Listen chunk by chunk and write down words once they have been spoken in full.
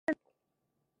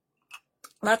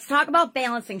Let's talk about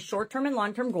balancing short-term and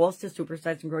long-term goals to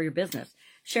supersize and grow your business.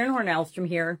 Sharon Horn-Elstrom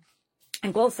here.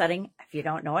 And goal setting, if you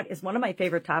don't know it, is one of my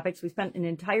favorite topics. We spent an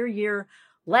entire year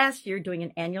last year doing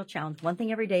an annual challenge, one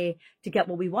thing every day to get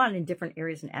what we want in different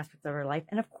areas and aspects of our life.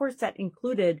 And of course, that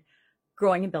included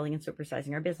growing and building and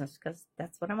supersizing our business, because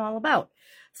that's what I'm all about.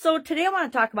 So today I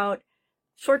want to talk about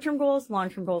short-term goals,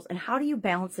 long-term goals, and how do you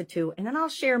balance the two? And then I'll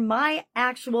share my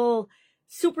actual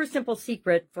super simple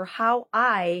secret for how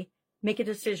I make a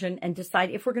decision and decide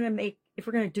if we're going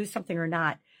to do something or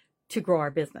not to grow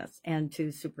our business and to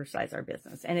supersize our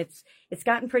business. And it's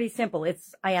gotten pretty simple.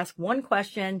 I ask one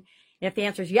question, and if the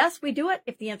answer is yes, we do it.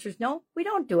 If the answer is no, we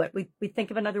don't do it. We think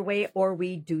of another way, or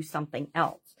we do something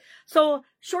else. So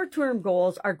short-term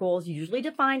goals are goals usually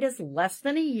defined as less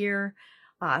than a year.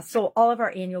 So all of our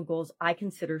annual goals, I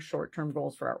consider short-term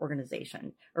goals for our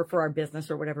organization or for our business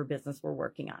or whatever business we're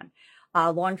working on.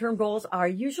 Long-term goals are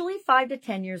usually 5 to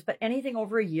 10 years, but anything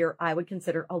over a year, I would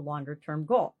consider a longer-term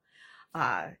goal.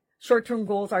 Short-term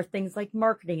goals are things like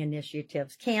marketing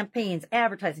initiatives, campaigns,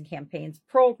 advertising campaigns,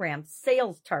 programs,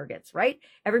 sales targets, right?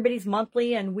 Everybody's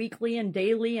monthly and weekly and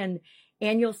daily and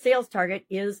annual sales target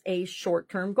is a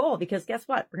short-term goal, because guess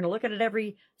what? We're going to look at it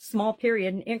every small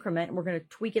period and increment, and we're going to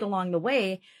tweak it along the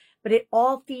way, but it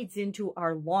all feeds into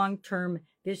our long-term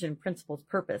vision, principles,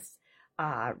 purpose,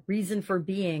 reason for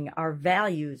being, our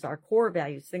values, our core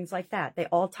values, things like that. They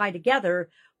all tie together,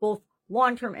 both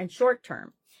long-term and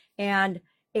short-term. And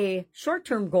a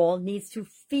short-term goal needs to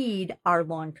feed our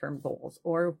long-term goals,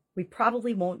 or we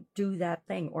probably won't do that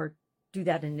thing or do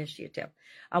that initiative.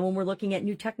 When we're looking at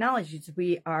new technologies,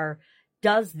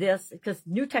 does this, because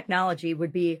new technology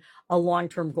would be a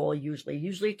long-term goal usually.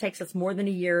 Usually it takes us more than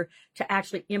a year to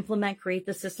actually implement, create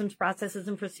the systems, processes,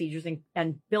 and procedures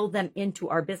and build them into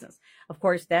our business. Of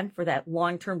course, then for that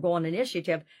long-term goal and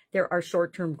initiative, there are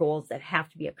short-term goals that have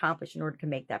to be accomplished in order to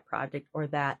make that project or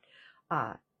that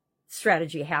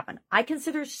strategy happen. I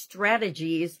consider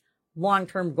strategies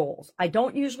long-term goals. I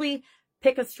don't usually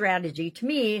pick a strategy. To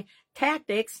me,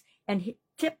 tactics and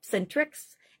tips and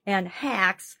tricks and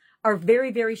hacks are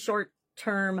very, very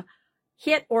short-term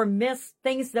hit or miss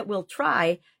things that we'll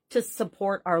try to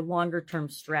support our longer-term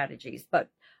strategies. But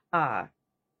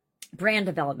brand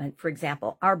development, for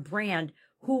example, our brand,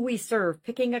 who we serve,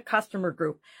 picking a customer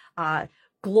group,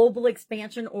 global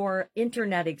expansion or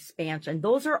internet expansion.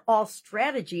 Those are all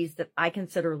strategies that I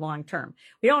consider long-term.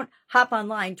 We don't hop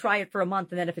online, try it for a month,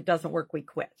 and then if it doesn't work, we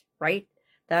quit, right?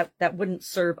 That wouldn't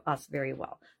serve us very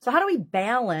well. So how do we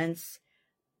balance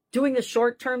doing the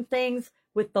short-term things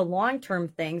with the long-term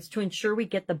things to ensure we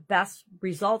get the best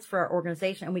results for our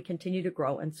organization and we continue to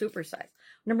grow and supersize?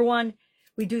 Number one,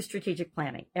 we do strategic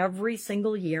planning every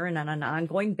single year, and on an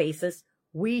ongoing basis,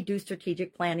 we do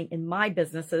strategic planning in my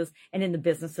businesses and in the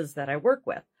businesses that I work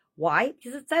with. Why?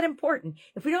 Because it's that important.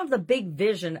 If we don't have the big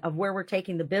vision of where we're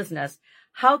taking the business,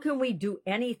 how can we do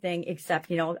anything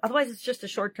except, otherwise it's just a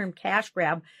short-term cash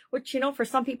grab, which, for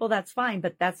some people that's fine,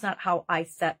 but that's not how I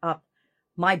set up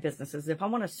my businesses. If I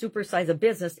want to supersize a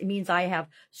business, it means I have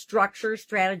structure,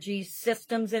 strategies,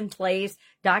 systems in place,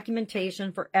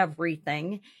 documentation for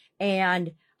everything,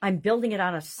 and I'm building it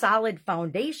on a solid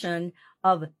foundation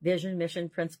of vision, mission,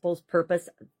 principles, purpose,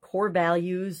 core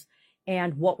values,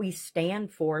 and what we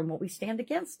stand for and what we stand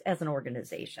against as an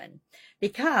organization.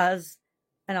 Because,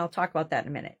 and I'll talk about that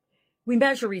in a minute, we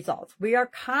measure results. We are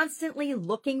constantly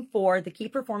looking for the key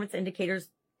performance indicators,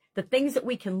 the things that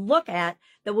we can look at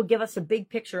that will give us a big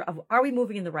picture of, are we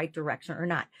moving in the right direction or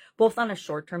not, both on a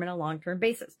short-term and a long-term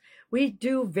basis. We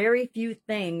do very few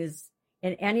things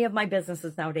in any of my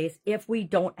businesses nowadays if we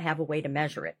don't have a way to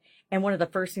measure it. And one of the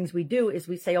first things we do is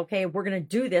we say, okay, we're going to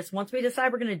do this. Once we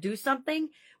decide we're going to do something,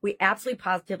 we absolutely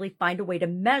positively find a way to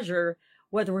measure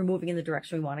whether we're moving in the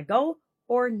direction we want to go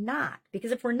or not.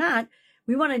 Because if we're not,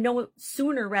 we want to know it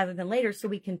sooner rather than later so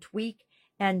we can tweak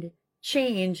and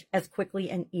change as quickly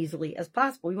and easily as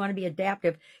possible. We want to be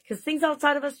adaptive because things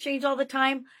outside of us change all the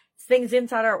time. Things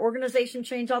inside our organization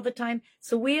change all the time.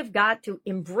 So we have got to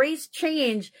embrace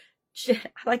change. I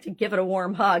like to give it a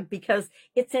warm hug because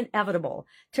it's inevitable.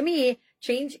 To me,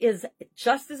 change is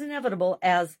just as inevitable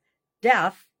as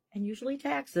death and usually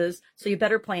taxes. So you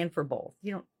better plan for both.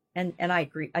 And I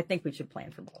agree. I think we should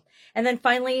plan for both. And then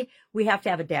finally, we have to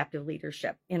have adaptive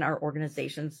leadership in our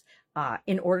organizations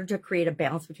in order to create a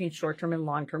balance between short-term and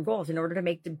long-term goals, in order to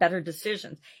make better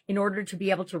decisions, in order to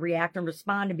be able to react and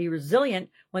respond and be resilient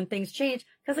when things change,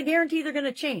 because I guarantee they're going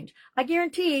to change. I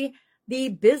guarantee the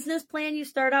business plan you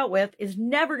start out with is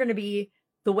never going to be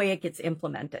the way it gets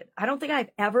implemented. I don't think I've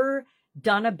ever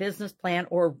done a business plan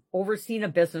or overseen a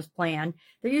business plan,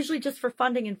 they're usually just for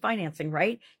funding and financing,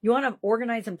 right? You want to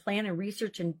organize and plan and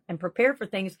research and prepare for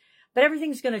things, but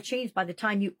everything's going to change by the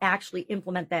time you actually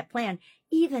implement that plan,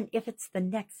 even if it's the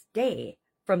next day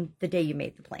from the day you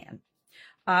made the plan.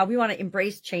 We want to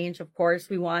embrace change, of course.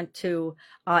 We want to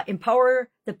empower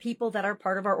the people that are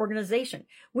part of our organization.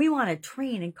 We want to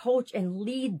train and coach and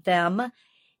lead them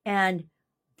and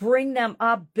bring them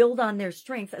up, build on their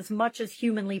strengths as much as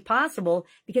humanly possible,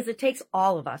 because it takes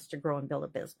all of us to grow and build a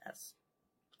business.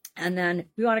 And then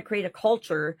we want to create a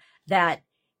culture that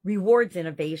rewards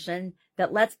innovation,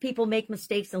 that lets people make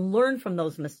mistakes and learn from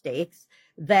those mistakes,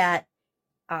 that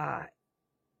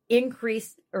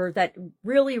increase, or that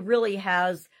really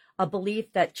has a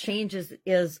belief that change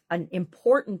is an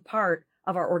important part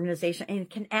of our organization and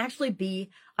can actually be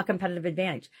a competitive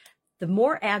advantage. The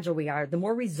more agile we are, the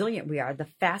more resilient we are, the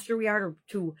faster we are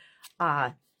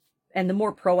and the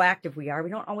more proactive we are.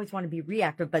 We don't always want to be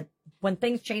reactive, but when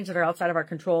things change that are outside of our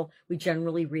control, we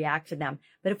generally react to them.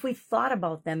 But if we thought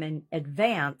about them in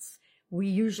advance, we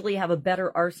usually have a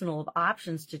better arsenal of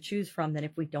options to choose from than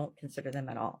if we don't consider them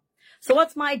at all. So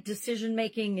what's my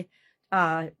decision-making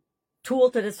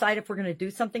tool to decide if we're going to do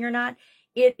something or not?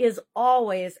 It is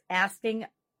always asking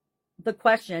the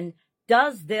question,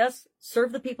 does this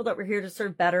serve the people that we're here to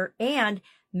serve better and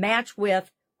match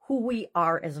with who we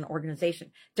are as an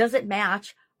organization? Does it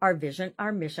match our vision,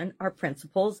 our mission, our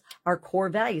principles, our core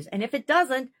values? And if it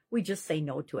doesn't, we just say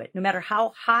no to it. No matter how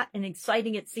hot and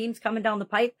exciting it seems coming down the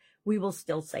pipe, we will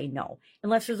still say no,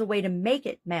 unless there's a way to make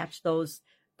it match those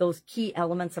key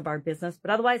elements of our business.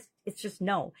 But otherwise, it's just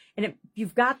no. And if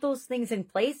you've got those things in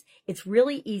place, it's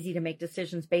really easy to make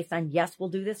decisions based on yes, we'll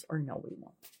do this, or no, we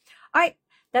won't. All right,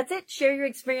 that's it. Share your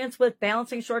experience with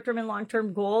balancing short-term and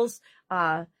long-term goals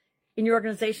in your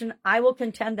organization. I will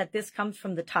contend that this comes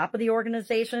from the top of the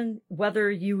organization,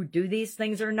 whether you do these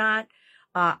things or not.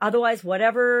 Otherwise,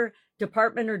 whatever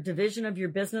department or division of your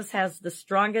business has the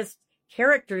strongest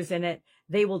characters in it,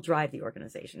 they will drive the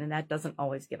organization, and that doesn't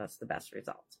always give us the best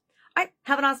results. All right,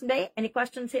 have an awesome day. Any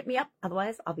questions, hit me up.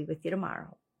 Otherwise, I'll be with you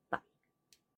tomorrow.